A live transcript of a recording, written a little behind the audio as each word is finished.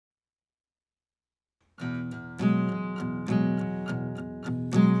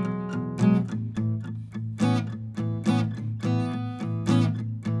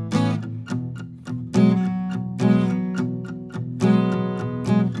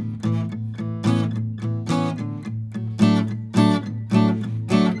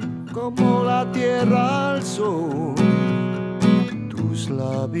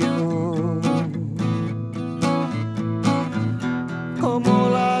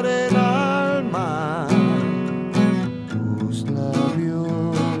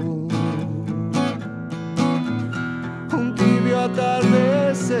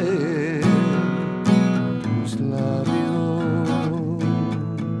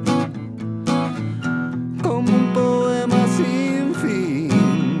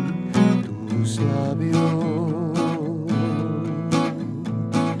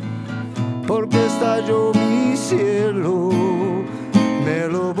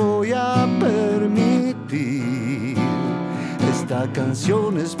voy a permitir. Esta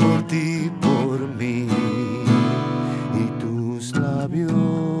canción es por ti, por mí y tus labios.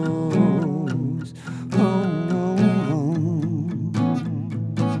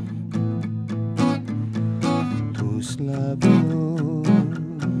 Tus labios.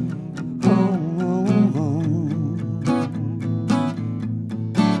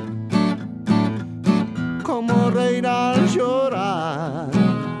 Como reír al llorar,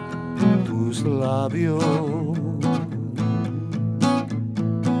 tus labios.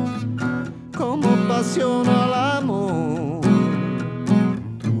 Como pasión al amor,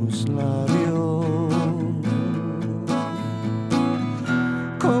 tus labios.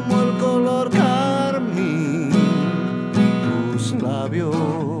 Como el color carmín, tus labios.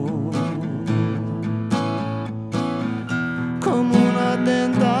 Como una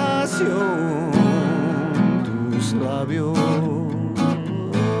tentación, tus labios.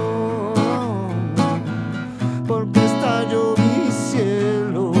 Porque estalló mi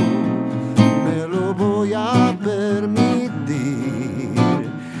cielo, me lo voy a permitir.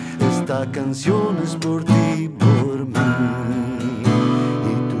 Esta canción es por ti, por mí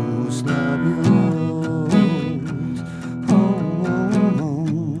y tus labios.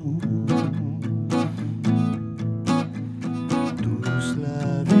 Tus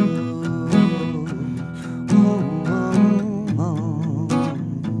labios.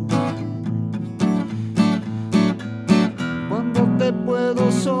 Cuando te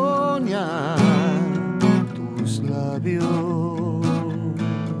puedo soñar, tus labios.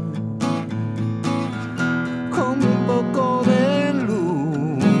 Como un poco de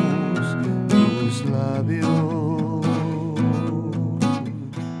luz, tus labios.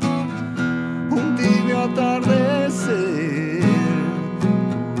 Un tibio atardecer,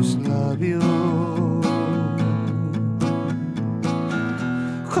 tus labios.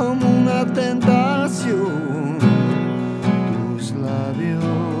 Como una tentación, tus labios.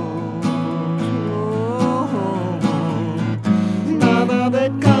 Nada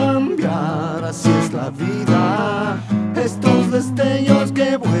de cambiar, así es la vida. Estos destellos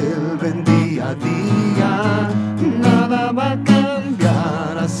que vuelven